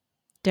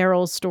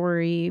 Daryl's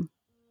story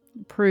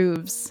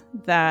proves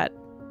that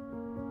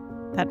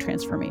that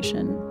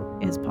transformation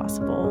is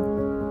possible.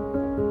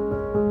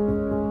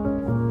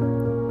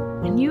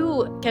 And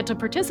you get to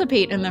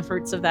participate in the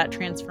fruits of that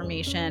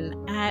transformation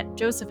at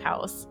Joseph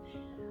House.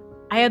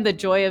 I had the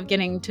joy of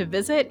getting to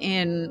visit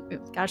in,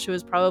 it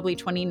was probably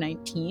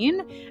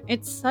 2019.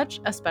 It's such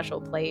a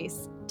special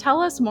place.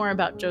 Tell us more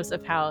about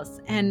Joseph House,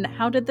 and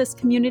how did this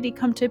community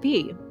come to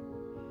be?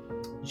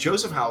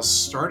 Joseph House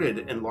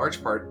started in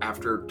large part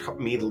after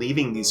me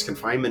leaving these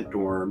confinement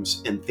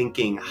dorms and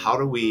thinking, how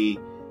do we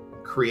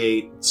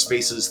create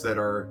spaces that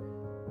are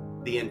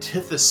the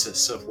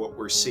antithesis of what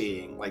we're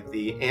seeing, like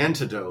the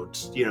antidote,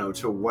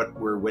 to what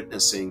we're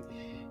witnessing.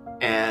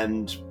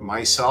 And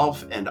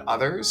myself and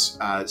others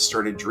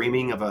started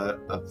dreaming of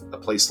a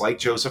place like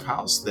Joseph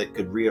House that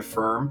could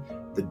reaffirm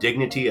the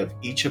dignity of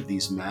each of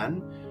these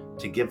men,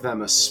 to give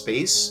them a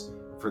space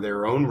for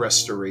their own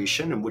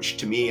restoration, in which,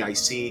 to me, I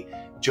see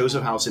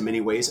Joseph House in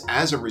many ways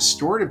as a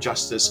restorative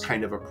justice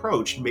kind of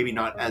approach, maybe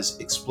not as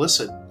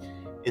explicit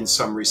in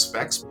some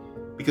respects,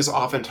 because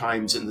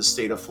oftentimes in the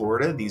state of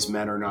Florida, these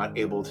men are not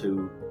able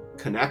to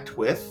connect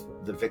with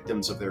the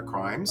victims of their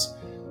crimes.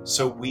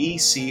 So we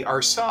see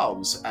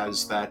ourselves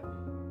as that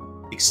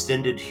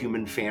extended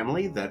human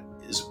family that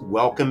is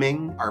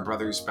welcoming our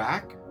brothers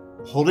back,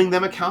 holding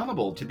them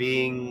accountable to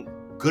being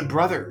good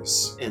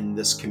brothers in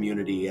this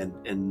community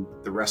and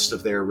the rest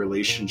of their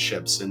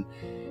relationships. And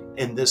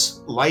this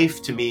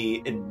life, to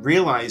me, and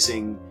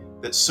realizing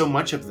that so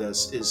much of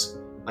this is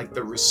like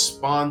the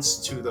response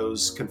to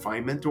those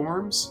confinement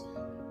dorms,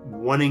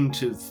 wanting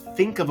to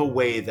think of a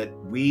way that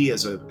we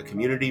as a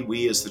community,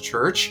 we as the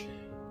church,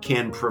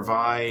 can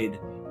provide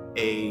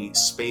a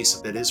space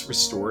that is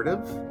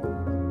restorative.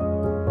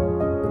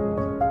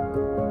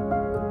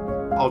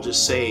 I'll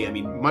just say,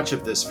 much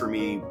of this for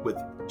me with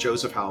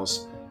Joseph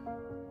House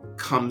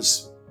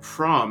comes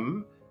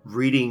from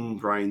reading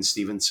Brian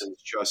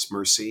Stevenson's Just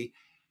Mercy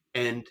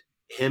and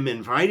him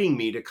inviting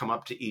me to come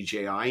up to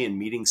EJI and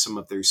meeting some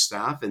of their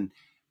staff. And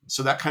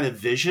so that kind of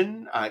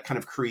vision kind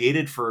of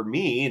created for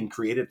me, and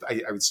created,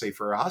 I would say,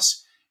 for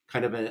us,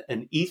 kind of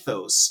an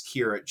ethos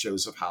here at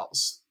Joseph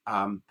House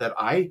that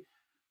I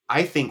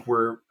I think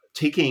we're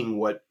taking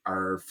what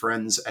our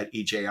friends at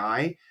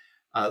EJI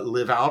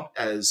live out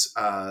as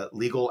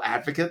legal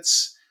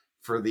advocates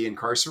for the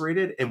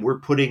incarcerated, and we're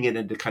putting it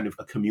into kind of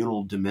a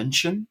communal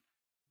dimension.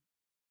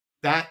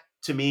 That,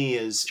 to me,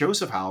 is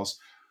Joseph House,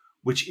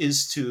 which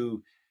is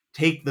to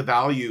take the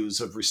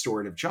values of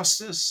restorative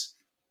justice,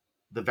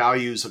 the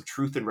values of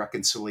truth and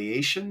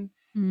reconciliation,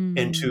 and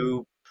Mm.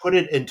 to put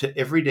it into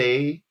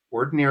everyday,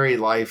 ordinary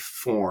life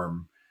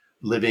form,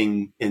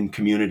 living in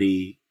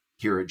community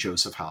here at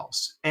Joseph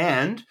House.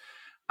 And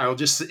I'll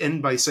just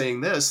end by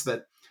saying this,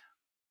 that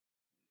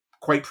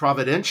quite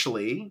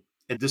providentially,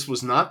 and this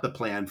was not the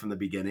plan from the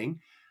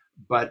beginning,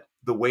 but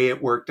the way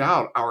it worked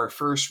out, our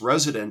first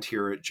resident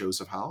here at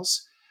Joseph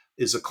House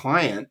is a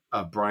client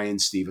of Brian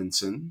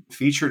Stevenson,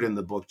 featured in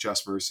the book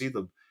Just Mercy,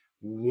 the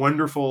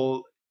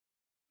wonderful,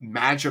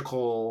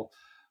 magical,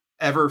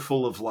 ever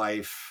full of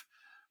life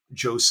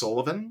Joe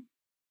Sullivan.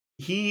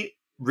 He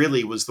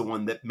really was the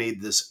one that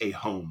made this a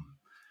home.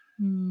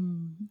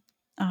 Mm.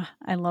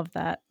 I love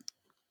that.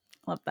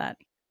 Love that.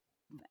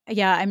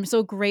 Yeah, I'm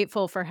so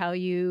grateful for how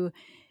you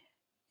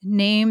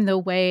name the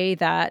way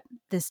that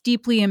this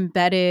deeply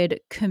embedded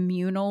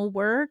communal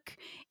work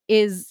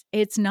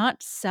it's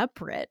not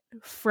separate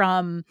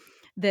from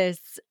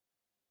this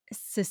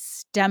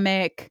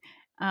systemic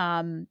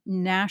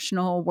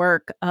national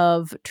work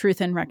of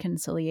truth and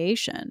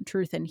reconciliation,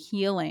 truth and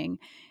healing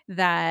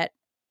that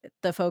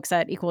the folks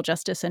at Equal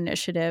Justice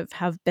Initiative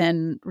have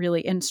been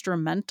really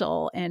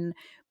instrumental in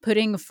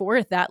putting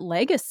forth that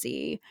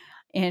legacy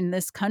in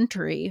this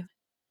country,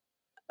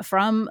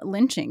 from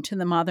lynching to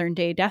the modern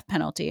day death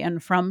penalty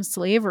and from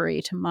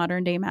slavery to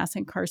modern day mass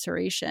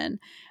incarceration.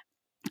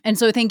 And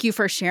so thank you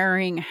for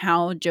sharing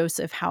how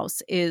Joseph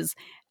House is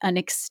an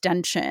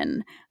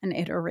extension, an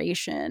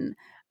iteration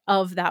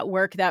of that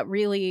work that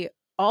really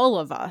all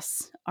of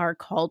us are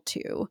called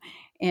to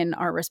in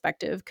our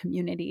respective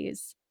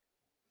communities.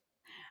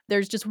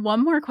 There's just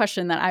one more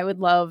question that I would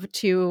love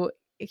to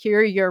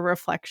hear your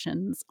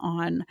reflections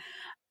on.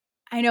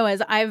 I know,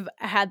 as I've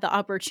had the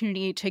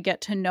opportunity to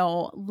get to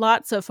know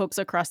lots of folks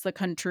across the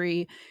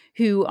country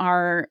who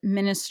are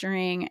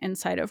ministering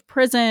inside of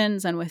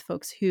prisons and with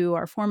folks who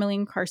are formerly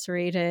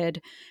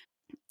incarcerated,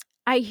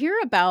 I hear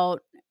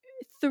about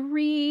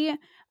three,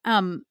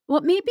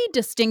 what may be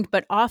distinct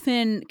but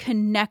often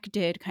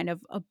connected kind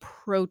of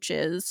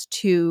approaches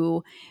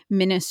to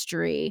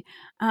ministry.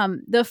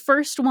 The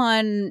first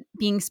one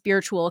being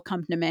spiritual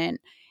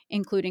accompaniment,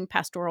 including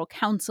pastoral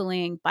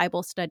counseling,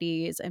 Bible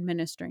studies,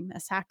 administering the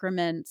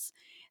sacraments.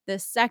 The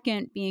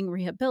second being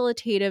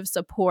rehabilitative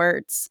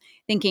supports,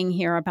 thinking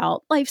here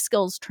about life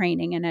skills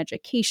training and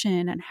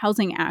education and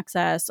housing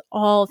access,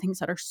 all things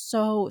that are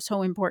so,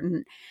 so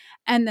important.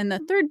 And then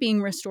the third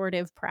being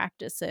restorative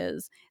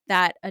practices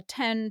that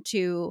attend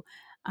to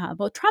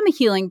both trauma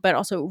healing, but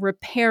also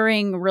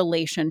repairing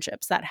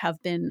relationships that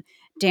have been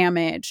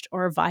damaged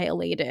or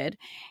violated.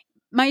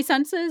 My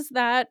sense is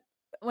that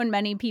when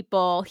many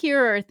people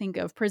hear or think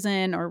of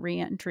prison or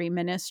reentry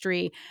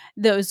ministry,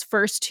 those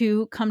first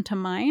two come to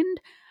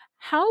mind.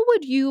 How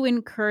would you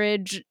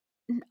encourage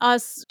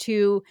us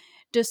to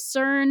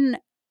discern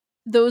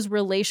those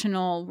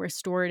relational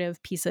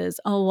restorative pieces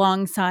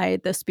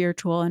alongside the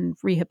spiritual and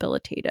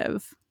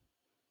rehabilitative?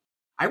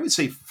 I would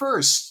say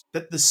first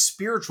that the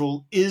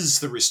spiritual is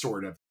the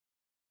restorative,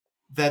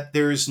 that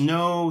there's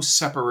no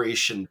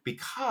separation,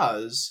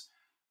 because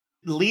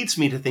it leads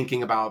me to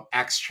thinking about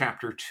Acts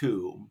chapter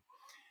 2.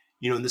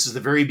 And this is the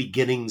very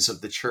beginnings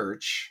of the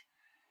church.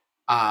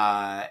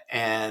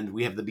 And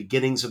we have the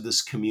beginnings of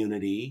this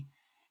community.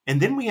 And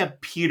then we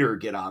have Peter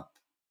get up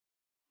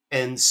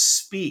and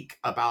speak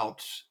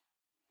about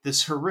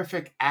this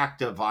horrific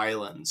act of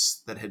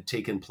violence that had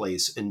taken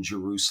place in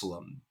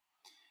Jerusalem.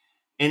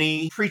 And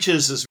he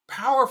preaches this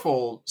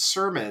powerful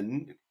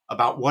sermon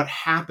about what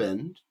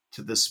happened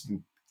to this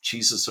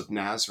Jesus of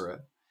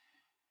Nazareth.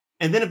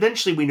 And then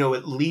eventually we know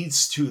it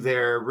leads to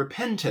their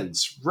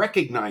repentance,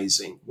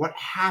 recognizing what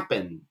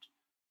happened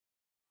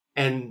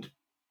and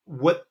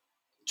what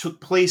took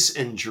place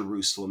in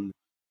Jerusalem,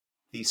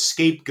 the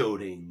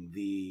scapegoating,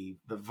 the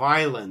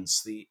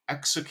violence, the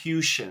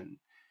execution.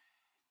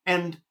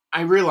 And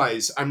I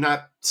realize I'm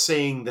not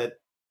saying that,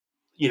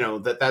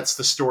 that's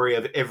the story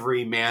of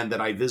every man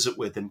that I visit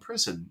with in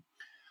prison.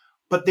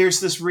 But there's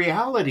this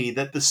reality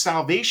that the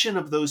salvation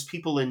of those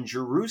people in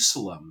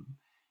Jerusalem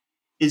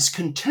is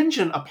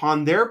contingent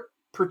upon their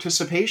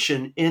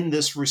participation in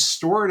this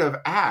restorative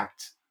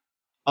act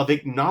of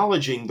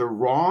acknowledging the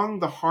wrong,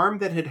 the harm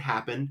that had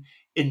happened,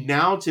 and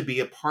now to be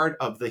a part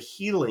of the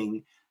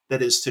healing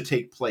that is to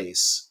take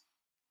place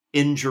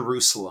in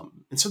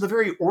Jerusalem. And so the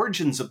very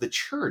origins of the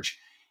church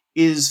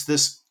is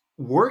this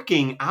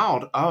working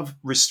out of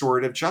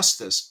restorative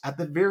justice at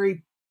the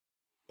very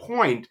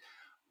point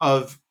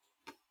of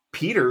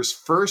Peter's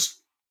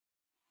first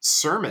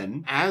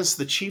sermon as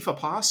the chief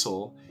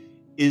apostle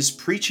is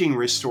preaching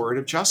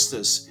restorative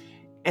justice,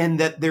 and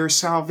that their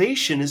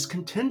salvation is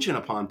contingent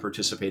upon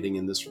participating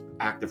in this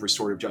act of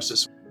restorative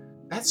justice.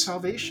 That's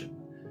salvation.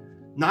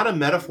 Not a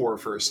metaphor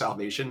for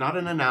salvation, not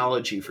an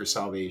analogy for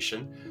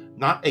salvation,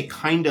 not a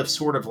kind of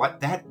sort of like,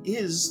 that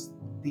is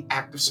the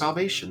act of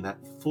salvation, that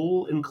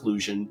full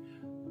inclusion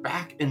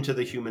back into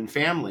the human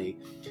family.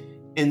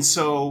 And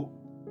so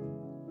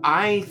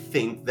I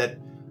think that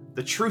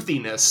the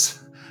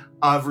truthiness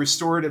of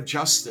restorative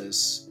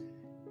justice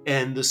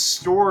and the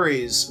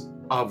stories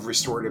of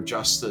restorative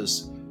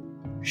justice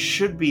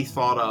should be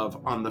thought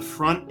of on the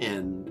front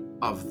end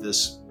of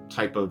this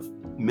type of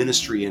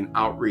ministry and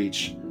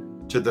outreach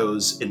to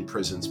those in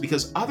prisons,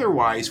 because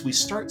otherwise we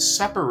start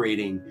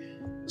separating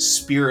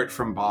spirit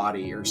from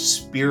body or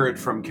spirit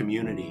from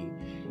community.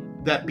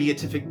 That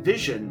beatific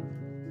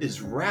vision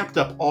is wrapped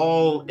up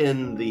all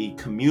in the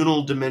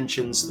communal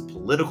dimensions, the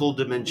political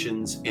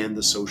dimensions, and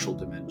the social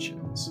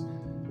dimensions.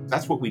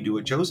 That's what we do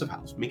at Joseph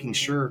House, making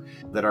sure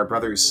that our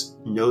brothers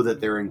know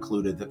that they're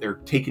included, that they're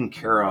taken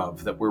care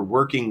of, that we're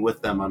working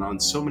with them on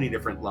so many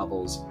different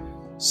levels,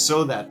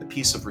 so that the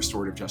peace of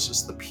restorative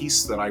justice, the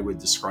peace that I would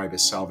describe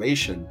as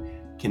salvation,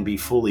 can be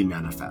fully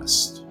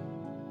manifest.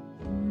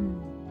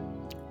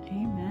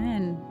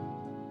 Amen.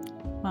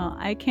 Well,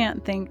 I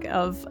can't think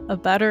of a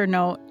better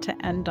note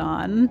to end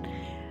on.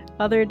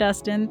 Father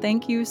Dustin,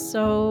 thank you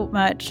so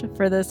much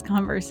for this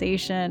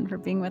conversation, for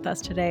being with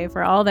us today,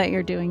 for all that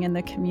you're doing in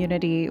the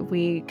community.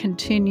 We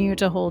continue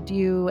to hold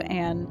you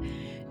and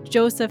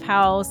Joseph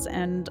House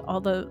and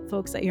all the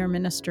folks that you're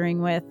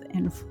ministering with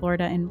in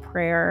Florida in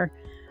prayer.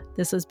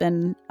 This has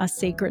been a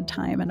sacred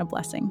time and a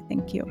blessing.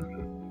 Thank you.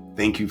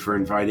 Thank you for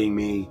inviting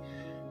me,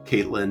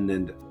 Caitlin,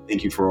 and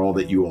thank you for all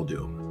that you all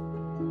do.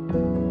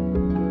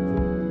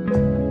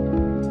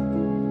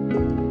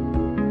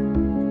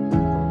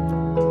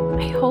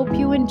 I hope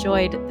you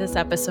enjoyed this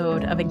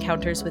episode of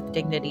Encounters with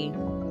Dignity.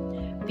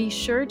 Be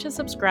sure to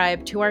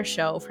subscribe to our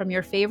show from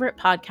your favorite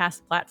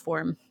podcast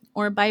platform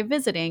or by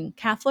visiting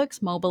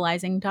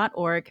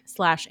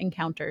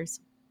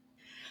catholicsmobilizing.org/encounters.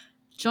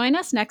 Join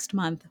us next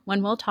month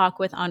when we'll talk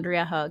with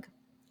Andrea Hug,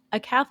 a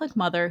Catholic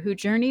mother who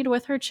journeyed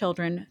with her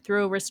children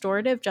through a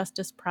restorative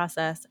justice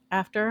process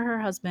after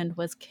her husband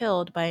was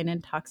killed by an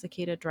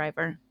intoxicated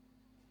driver.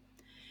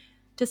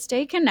 To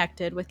stay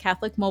connected with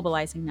Catholic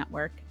Mobilizing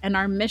Network and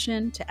our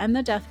mission to end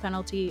the death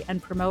penalty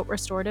and promote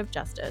restorative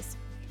justice,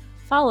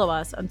 follow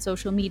us on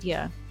social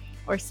media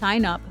or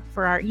sign up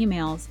for our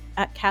emails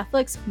at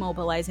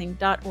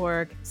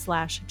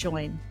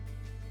catholicsmobilizing.org/join.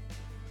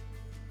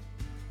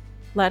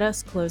 Let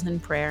us close in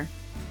prayer.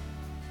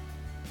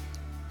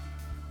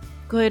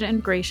 Good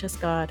and gracious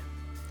God,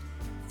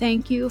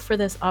 thank you for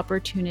this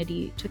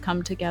opportunity to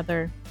come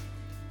together,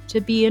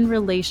 to be in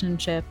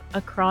relationship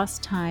across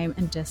time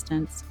and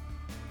distance.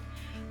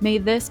 May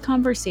this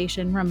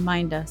conversation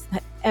remind us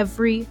that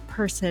every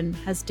person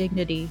has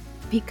dignity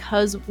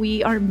because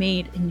we are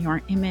made in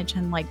your image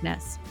and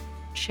likeness,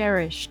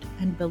 cherished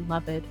and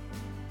beloved.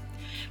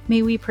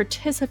 May we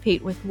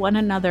participate with one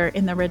another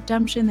in the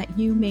redemption that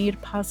you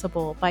made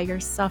possible by your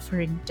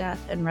suffering,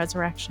 death, and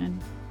resurrection.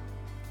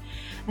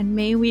 And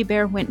may we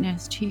bear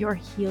witness to your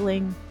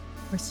healing,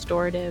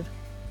 restorative,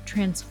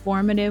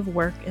 transformative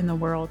work in the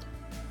world.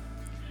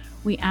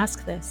 We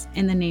ask this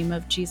in the name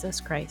of Jesus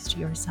Christ,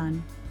 your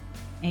Son.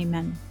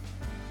 Amen.